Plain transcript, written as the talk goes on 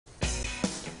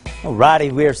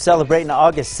Alrighty, we are celebrating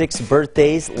August 6th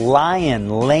birthdays.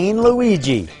 Lion Lane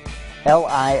Luigi,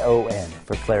 L-I-O-N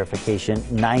for clarification,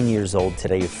 9 years old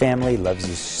today. Your family loves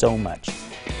you so much.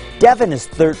 Devin is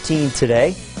 13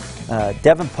 today.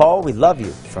 Devin Paul, we love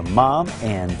you from Mom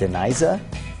and Deniza,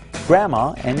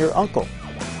 Grandma, and your uncle.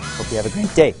 Hope you have a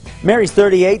great day. Mary's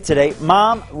 38 today.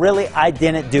 Mom, really, I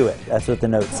didn't do it. That's what the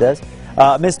note says.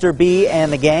 Mr. B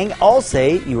and the gang all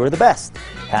say you are the best.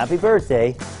 Happy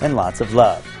birthday and lots of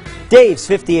love. Dave's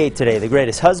 58 today, the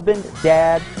greatest husband,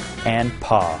 dad, and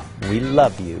pa. We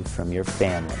love you from your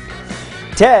family.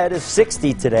 Ted is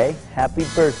 60 today. Happy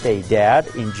birthday, Dad.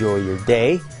 Enjoy your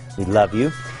day. We love you.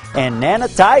 And Nana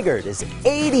Tigert is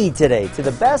 80 today. To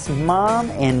the best mom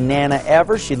and Nana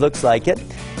ever. She looks like it.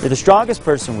 You're the strongest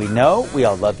person we know. We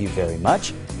all love you very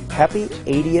much. Happy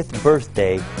 80th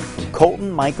birthday from Colton,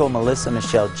 Michael, Melissa,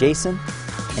 Michelle, Jason,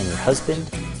 and your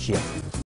husband, Jim.